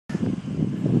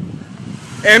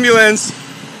Ambulance.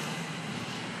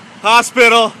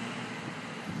 Hospital.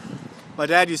 My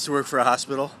dad used to work for a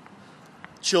hospital.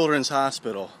 Children's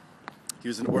hospital. He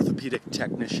was an orthopedic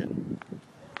technician,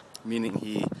 meaning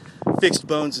he fixed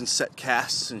bones and set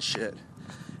casts and shit,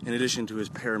 in addition to his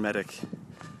paramedic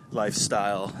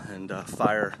lifestyle and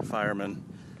fireman.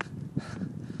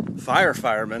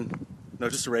 No,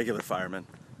 just a regular fireman.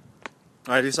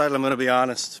 I decided I'm going to be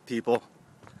honest, people.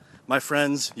 My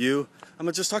friends, you. I'm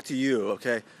going to just talk to you,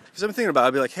 okay? Because I've been thinking about it.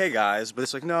 I'll be like, hey guys, but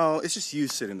it's like, no, it's just you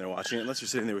sitting there watching it, unless you're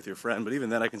sitting there with your friend. But even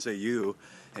then I can say you,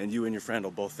 and you and your friend will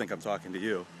both think I'm talking to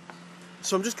you.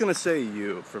 So I'm just going to say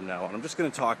you from now on. I'm just going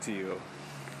to talk to you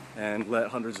and let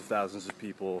hundreds of thousands of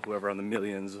people, whoever on the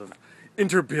millions of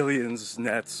interbillions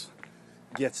nets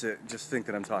gets it, just think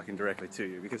that I'm talking directly to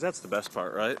you. Because that's the best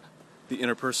part, right? The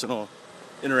interpersonal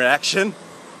interaction.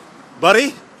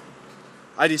 Buddy,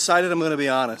 I decided I'm going to be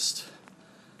honest.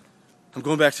 I'm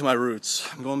going back to my roots.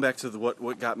 I'm going back to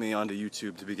what got me onto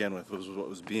YouTube to begin with, what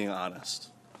was being honest.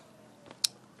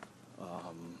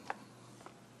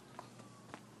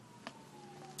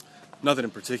 Nothing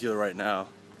in particular right now.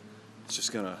 It's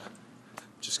just gonna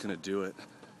do it.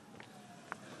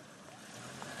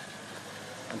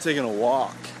 I'm taking a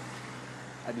walk.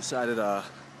 I decided I'm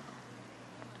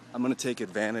gonna take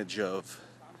advantage of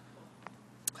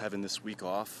having this week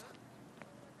off.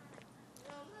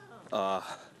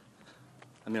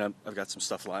 I mean, I've got some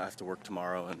stuff lined. I have to work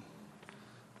tomorrow and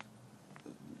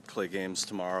play games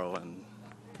tomorrow, and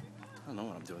I don't know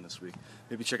what I'm doing this week.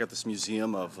 Maybe check out this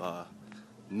museum of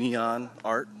neon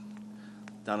art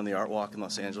down in the Art Walk in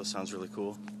Los Angeles. Sounds really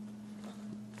cool.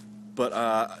 But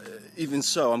even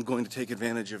so, I'm going to take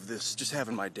advantage of this, just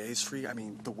having my days free. I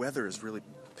mean, the weather has really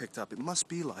picked up. It must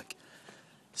be like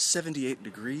 78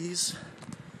 degrees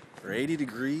or 80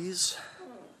 degrees.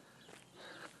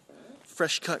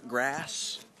 Fresh cut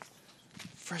grass.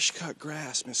 Fresh cut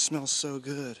grass, man, it smells so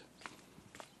good.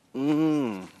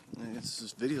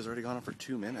 This video's already gone on for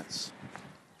 2 minutes.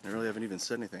 I really haven't even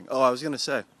said anything. Oh, I was gonna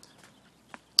say,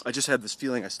 I just had this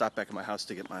feeling. I stopped back at my house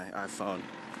to get my iPhone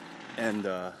and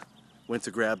went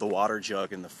to grab the water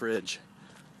jug in the fridge,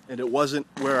 and it wasn't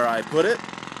where I put it.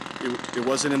 It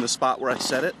wasn't in the spot where I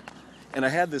set it, and I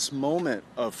had this moment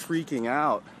of freaking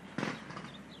out,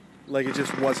 like it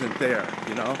just wasn't there,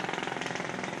 you know?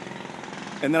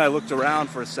 And then I looked around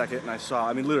for a second and I saw,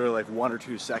 I mean literally like 1 or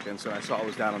 2 seconds, and I saw it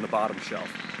was down on the bottom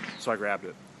shelf. So I grabbed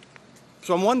it.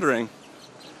 So I'm wondering,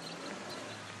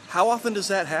 how often does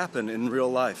that happen in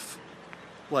real life?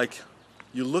 Like,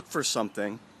 you look for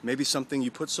something, maybe something you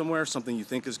put somewhere, something you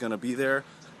think is going to be there,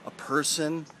 a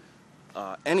person,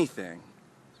 anything.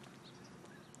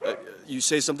 You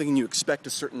say something and you expect a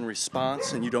certain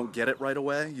response and you don't get it right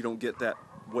away. You don't get that,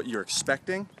 what you're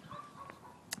expecting,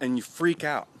 and you freak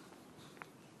out.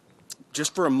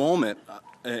 Just for a moment,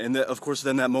 and of course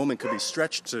then that moment could be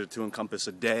stretched to encompass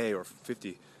a day or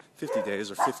 50 days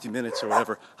or 50 minutes or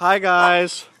whatever. Hi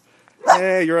guys!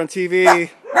 Hey, you're on TV.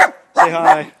 Say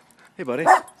hi. Hey buddy.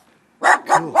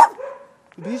 Cool.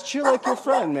 He's chill like your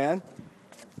friend, man.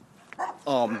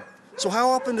 So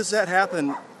how often does that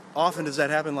happen?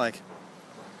 Like,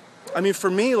 I mean, for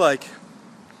me, like,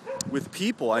 with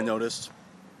people, I noticed,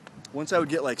 once I would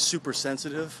get like super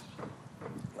sensitive,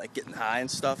 like getting high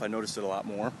and stuff, I noticed it a lot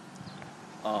more.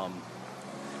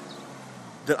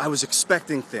 That I was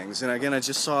expecting things, and again, I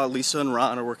just saw Lisa and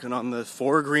Ron are working on the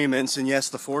 4 agreements, and yes,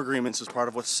 the 4 agreements is part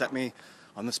of what set me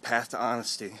on this path to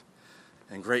honesty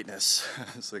and greatness. I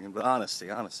was thinking, but honesty,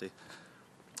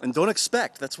 and don't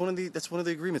expect. That's one of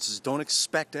the agreements, is don't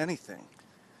expect anything.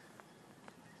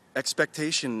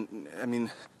 Expectation. I mean,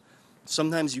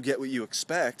 sometimes you get what you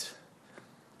expect,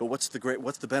 but what's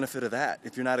the benefit of that?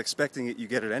 If you're not expecting it, you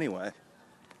get it anyway.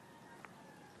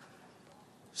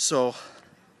 So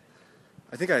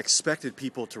I think I expected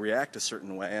people to react a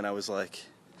certain way, and I was like,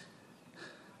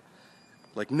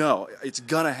 no, it's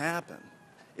gonna happen.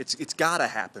 It's gotta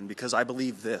happen because I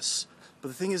believe this. But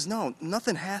the thing is, no,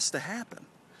 nothing has to happen.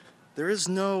 There is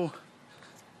no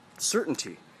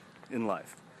certainty in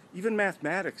life. Even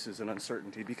mathematics is an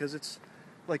uncertainty, because it's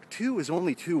like 2 is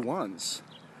only 2 ones,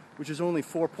 which is only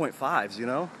 4.5s, you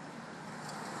know?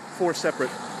 4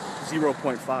 separate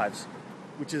 0.5s,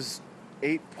 which is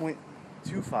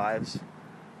 8.25s.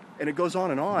 And it goes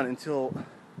on until,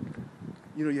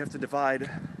 you know, you have to divide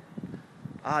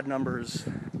odd numbers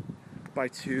by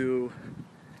 2,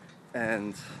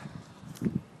 and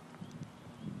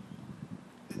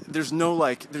there's no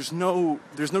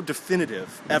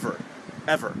definitive ever.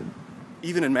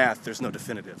 Even in math, there's no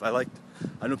definitive. I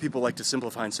know people like to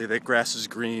simplify and say that grass is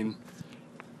green,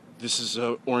 this is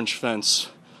an orange fence,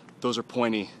 those are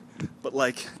pointy, But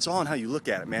like, it's all on how you look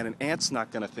at it, man. An ant's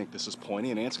not gonna think this is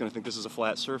pointy. An ant's gonna think this is a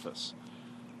flat surface.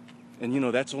 And you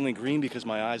know, that's only green because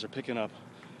my eyes are picking up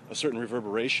a certain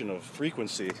reverberation of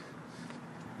frequency.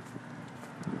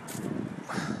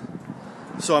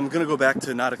 So I'm gonna go back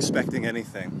to not expecting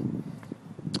anything.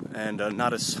 And oh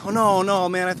no,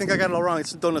 man, I think I got it all wrong.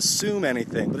 It's don't assume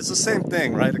anything. But it's the same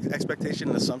thing, right? Expectation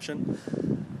and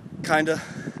assumption. Kinda,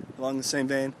 along the same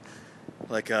vein.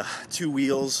 Like two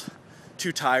wheels,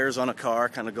 two tires on a car,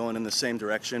 kind of going in the same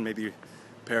direction, maybe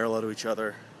parallel to each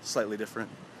other, slightly different.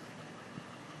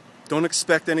 Don't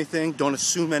expect anything, don't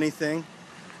assume anything,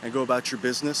 and go about your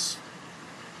business.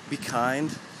 Be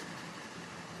kind.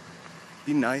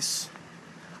 Be nice.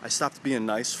 I stopped being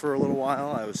nice for a little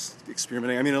while. I was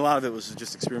experimenting. I mean, a lot of it was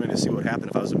just experimenting to see what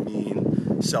happened if I was a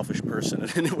mean, selfish person,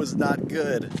 and it was not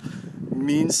good.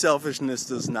 Mean selfishness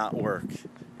does not work.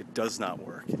 It does not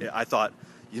work. I thought,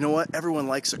 you know what? Everyone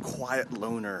likes a quiet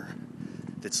loner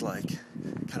that's like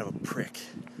kind of a prick.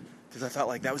 Because I thought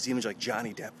like that was the image like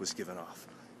Johnny Depp was giving off.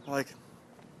 Like,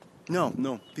 no,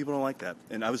 people don't like that.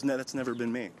 And that's never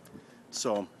been me.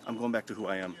 So I'm going back to who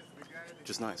I am.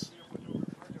 Just nice.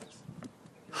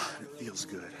 It feels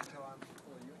good.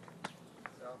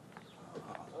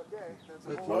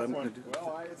 What I'm going to do?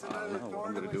 I don't know what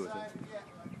I'm going to do with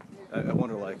it. I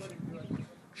wonder, like,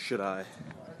 should I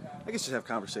guess just have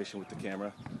conversation with the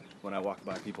camera when I walk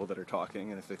by people that are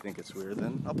talking, and if they think it's weird,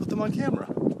 then I'll put them on camera,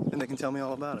 and they can tell me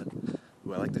all about it.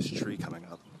 Ooh, I like this tree coming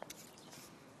up.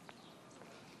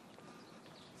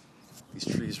 These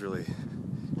trees really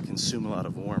consume a lot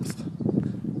of warmth.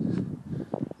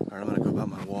 Alright, I'm going to go about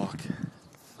my walk.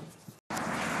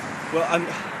 Well,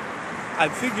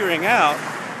 I'm figuring out,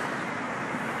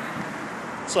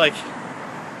 it's like,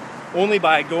 only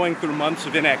by going through months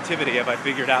of inactivity have I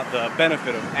figured out the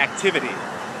benefit of activity.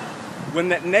 When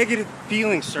that negative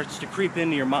feeling starts to creep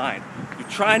into your mind, you're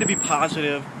trying to be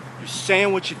positive, you're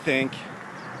saying what you think,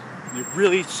 you're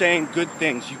really saying good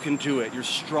things, you can do it, you're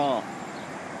strong.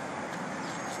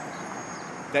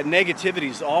 That negativity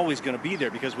is always going to be there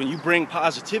because when you bring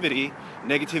positivity,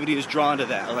 negativity is drawn to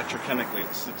that electrochemically.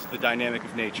 It's the dynamic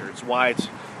of nature. It's why it's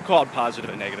called positive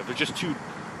and negative. They're just two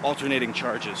alternating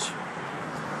charges.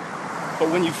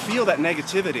 But when you feel that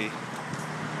negativity,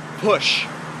 push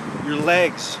your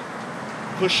legs,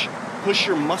 push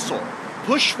your muscle,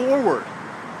 push forward.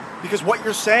 Because what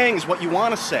you're saying is what you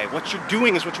want to say. What you're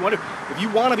doing is what you want to do. If you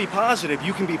want to be positive,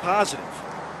 you can be positive.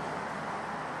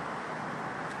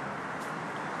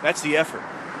 That's the effort.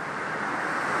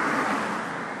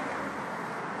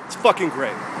 It's fucking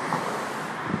great.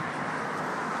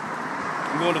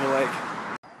 I'm going to the lake.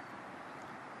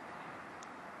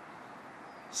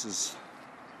 This is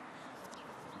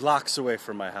blocks away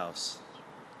from my house.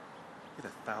 Look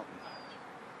at that fountain.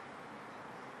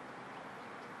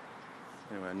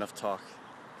 Anyway, enough talk.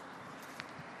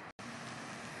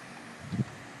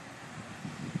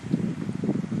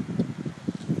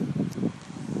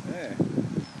 Hey.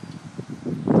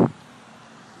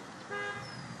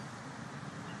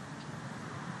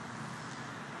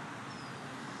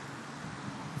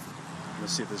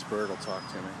 Let's see if this bird will talk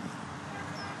to me.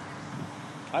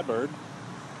 Hi, bird.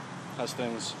 How's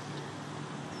things?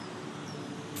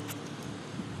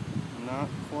 Not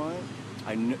quite.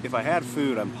 If I had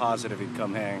food, I'm positive he'd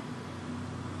come hang.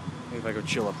 Maybe if I go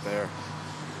chill up there.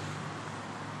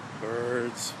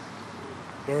 Birds.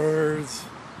 Birds.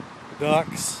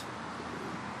 Ducks.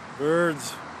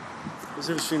 Birds. Who's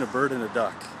ever seen a bird and a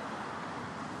duck?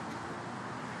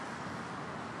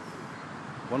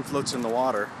 One floats in the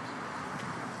water.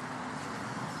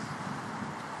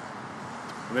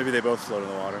 Or maybe they both float in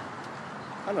the water.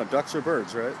 I don't know, ducks are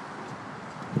birds, right?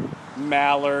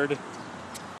 Mallard.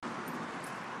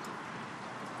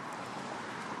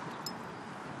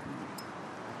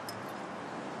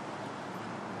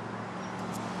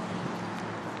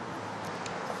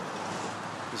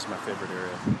 This is my favorite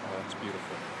area. Oh, it's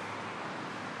beautiful.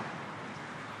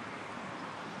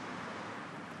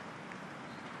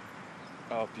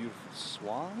 Oh, beautiful.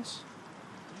 Swans?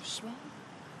 Are you swan?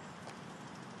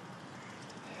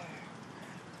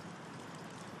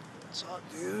 What's up,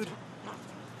 dude?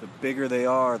 The bigger they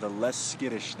are, the less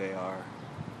skittish they are.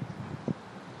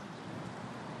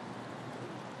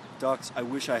 Ducks, I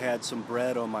wish I had some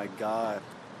bread, oh my god.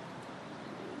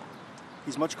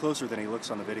 He's much closer than he looks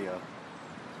on the video.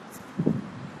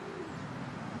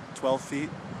 12 feet.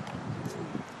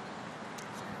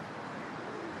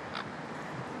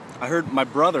 I heard my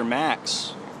brother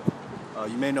Max,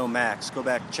 you may know Max, go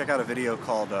back, check out a video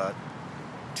called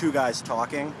Two Guys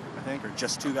Talking, I think, or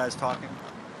Just Two Guys Talking.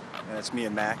 And that's me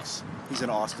and Max. He's in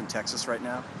Austin, Texas right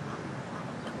now.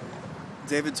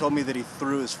 David told me that he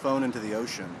threw his phone into the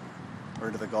ocean, or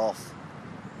into the Gulf,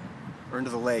 or into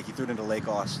the lake. He threw it into Lake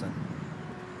Austin.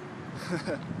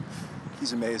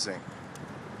 He's amazing.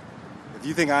 If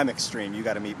you think I'm extreme, you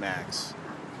gotta meet Max.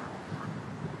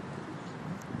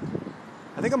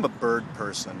 I think I'm a bird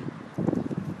person.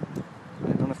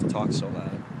 I don't have to talk so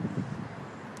loud.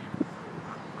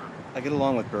 I get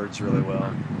along with birds really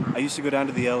well. I used to go down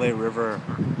to the LA River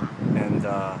and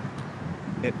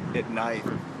at night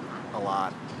a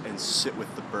lot and sit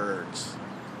with the birds.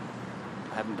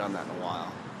 I haven't done that in a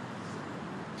while.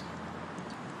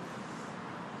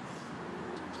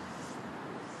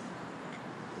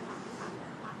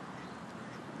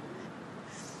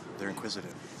 They're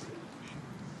inquisitive.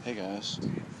 Hey guys.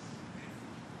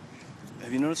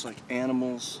 Have you noticed like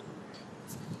animals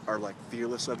are like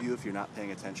fearless of you if you're not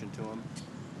paying attention to them?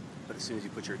 But as soon as you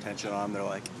put your attention on them, they're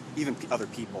like, even other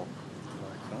people. They're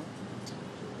like, huh?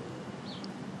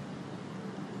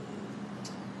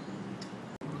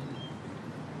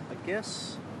 I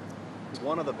guess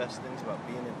one of the best things about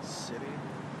being in the city,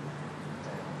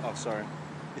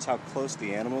 is how close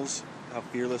the animals, how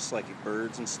fearless like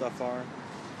birds and stuff are.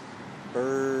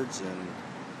 Birds and,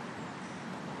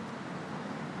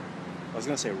 I was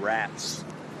gonna say rats.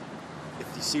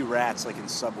 If you see rats like in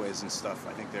subways and stuff,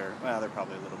 I think they're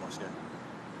probably a little more scared.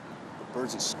 But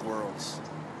birds and squirrels,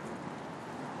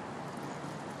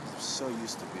 they're so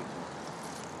used to people.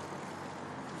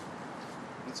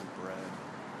 Need some bread.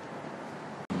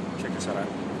 Check this out.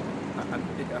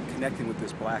 I'm connecting with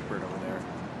this blackbird over there.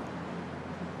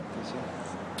 Can you see?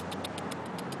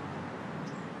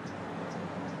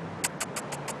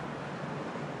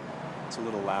 It's a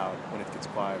little loud when it gets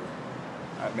quieter.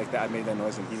 I made that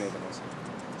noise and he made the noise.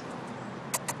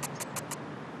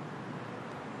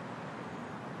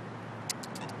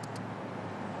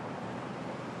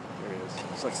 There he is.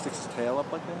 Just like sticks his tail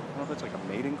up like that. I don't know if that's like a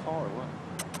mating call or what.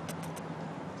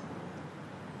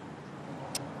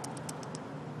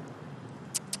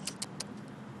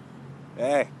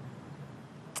 Hey.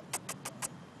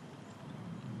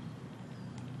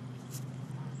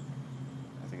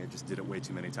 I think I just did it way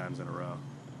too many times in a row.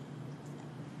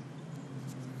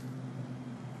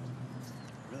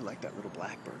 I really like that little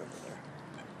blackbird over there.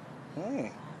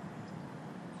 Hey.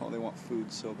 Oh, they want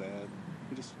food so bad.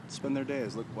 They just spend their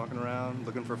days walking around,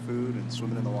 looking for food and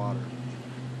swimming in the water.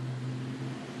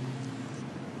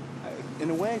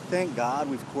 In a way, thank God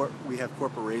we have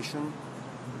corporation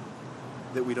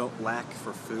that we don't lack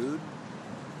for food.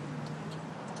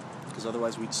 Because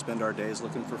otherwise we'd spend our days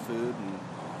looking for food and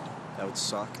that would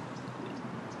suck.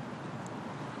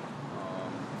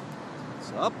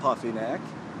 What's up, Puffy Neck?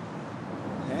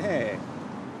 Hey.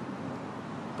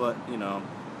 But, you know,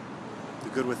 the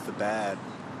good with the bad.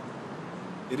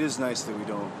 It is nice that we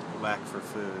don't lack for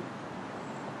food.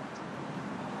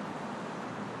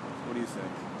 What do you think?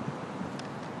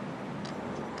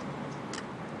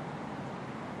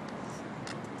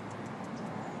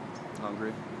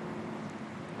 Hungry?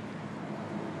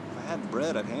 If I had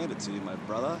bread, I'd hand it to you, my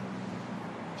brother.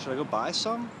 Should I go buy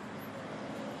some?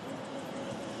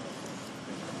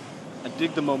 I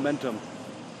dig the momentum.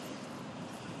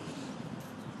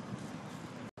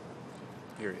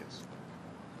 Here he is.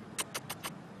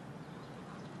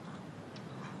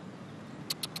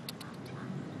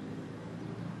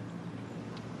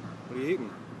 What are you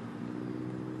eating?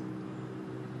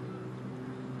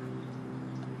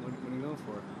 What are you going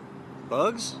for?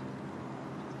 Bugs?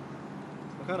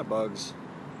 What kind of bugs?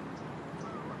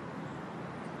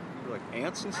 Like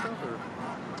ants and stuff, or?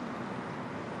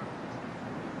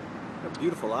 You have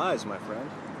beautiful eyes, my friend.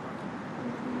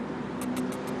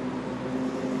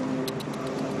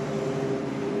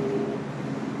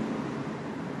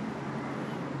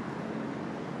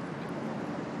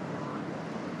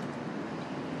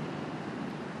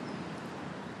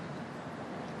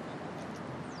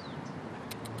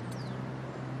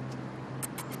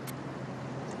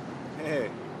 Hey.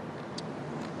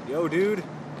 Yo, dude.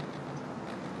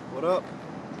 What up?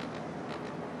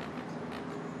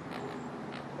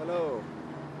 Hello.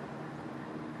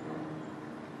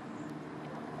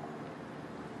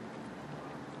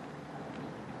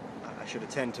 I should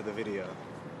attend to the video,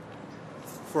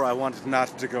 for I want it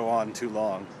not to go on too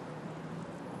long.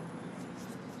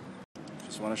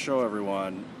 Just want to show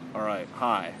everyone. Alright,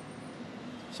 hi.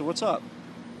 So what's up?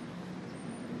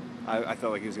 I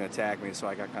felt like he was going to attack me, so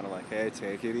I got kind of like, hey,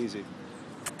 take it easy.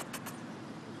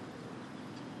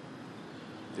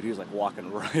 Dude, he was like walking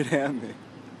right at me.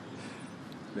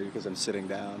 Maybe because I'm sitting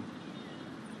down.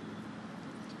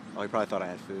 Oh, he probably thought I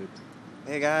had food.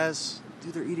 Hey guys,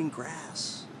 dude, they're eating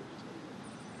grass.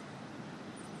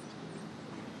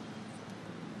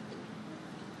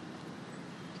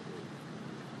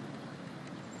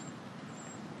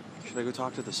 Should I go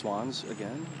talk to the swans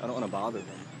again? I don't want to bother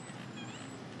them.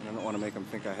 And I don't want to make them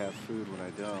think I have food when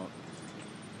I don't.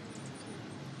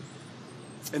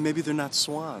 And maybe they're not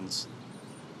swans.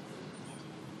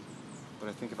 But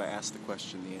I think if I ask the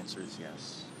question, the answer is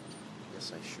yes.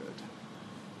 Yes, I should.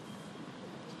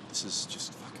 This is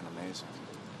just fucking amazing.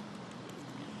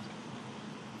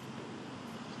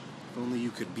 If only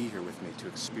you could be here with me to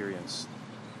experience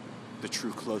the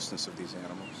true closeness of these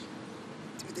animals.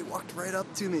 Dude, they walked right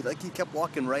up to me. Like, he kept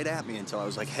walking right at me until I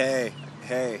was like, hey,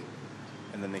 hey.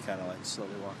 And then they kind of like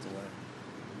slowly walked away.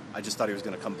 I just thought he was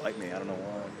going to come bite me. I don't know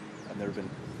why. I've never been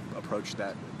approached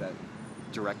that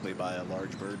directly by a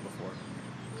large bird before.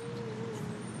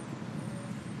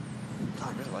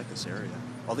 God, I really like this area.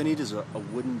 All they need is a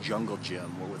wooden jungle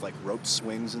gym with like rope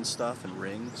swings and stuff and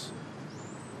rings.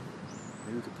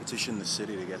 Maybe we could petition the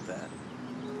city to get that.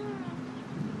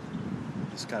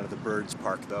 It's kind of the birds'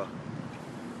 park, though.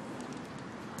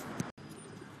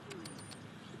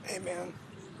 Hey, man.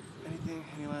 Anything?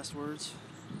 Any last words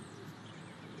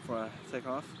before I take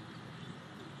off?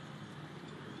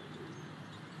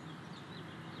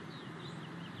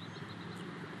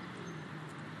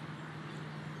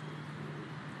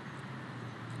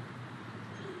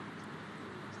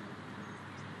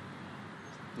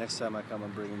 Next time I come,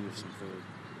 I'm bringing you some food.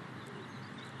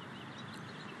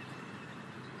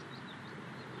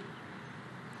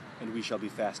 And we shall be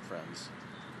fast friends.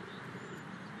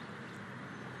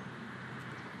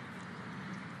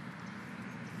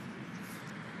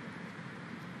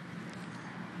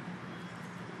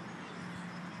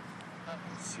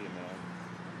 Let's see, man.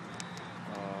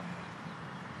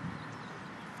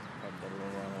 I'd better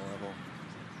run on a level.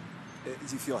 Do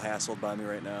you feel hassled by me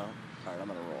right now? Alright, I'm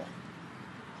gonna roll.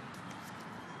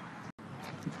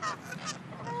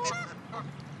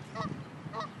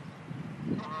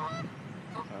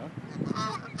 Huh?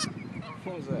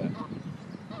 What was that?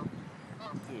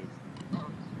 Dude.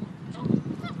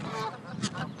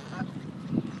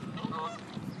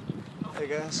 Hey,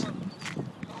 guys.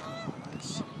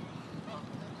 Nice.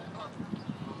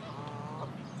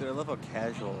 Dude, I love how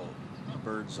casual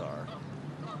birds are.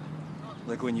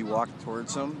 Like, when you walk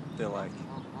towards them, they like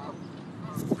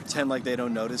pretend like they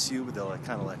don't notice you, but they'll like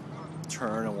kind of like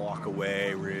turn and walk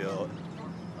away real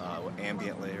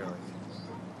ambiently, or like,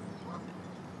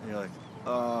 and you're like,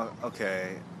 oh,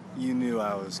 okay, you knew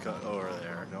I was over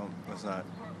there. Let's not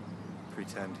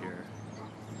pretend here.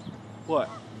 What?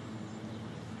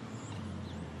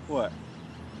 What?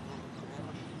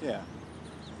 Yeah.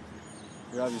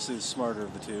 You're obviously the smarter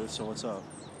of the two, so what's up?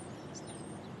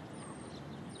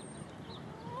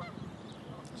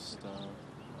 Just,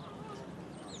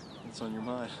 what's on your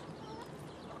mind?